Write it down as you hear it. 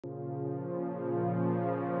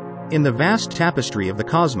In the vast tapestry of the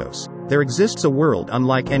cosmos, there exists a world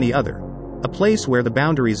unlike any other. A place where the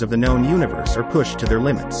boundaries of the known universe are pushed to their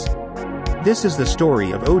limits. This is the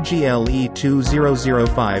story of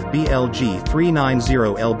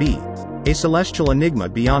OGLE-2005-BLG-390L, a celestial enigma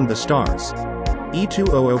beyond the stars.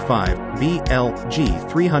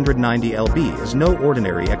 OGLE-2005-BLG-390L is no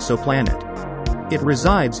ordinary exoplanet. It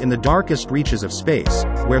resides in the darkest reaches of space,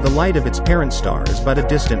 where the light of its parent star is but a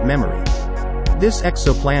distant memory. This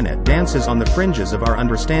exoplanet dances on the fringes of our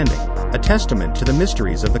understanding, a testament to the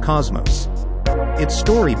mysteries of the cosmos. Its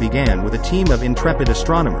story began with a team of intrepid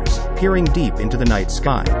astronomers, peering deep into the night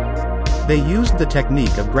sky. They used the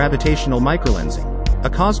technique of gravitational microlensing, a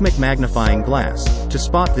cosmic magnifying glass, to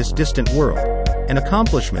spot this distant world, an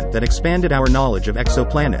accomplishment that expanded our knowledge of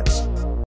exoplanets,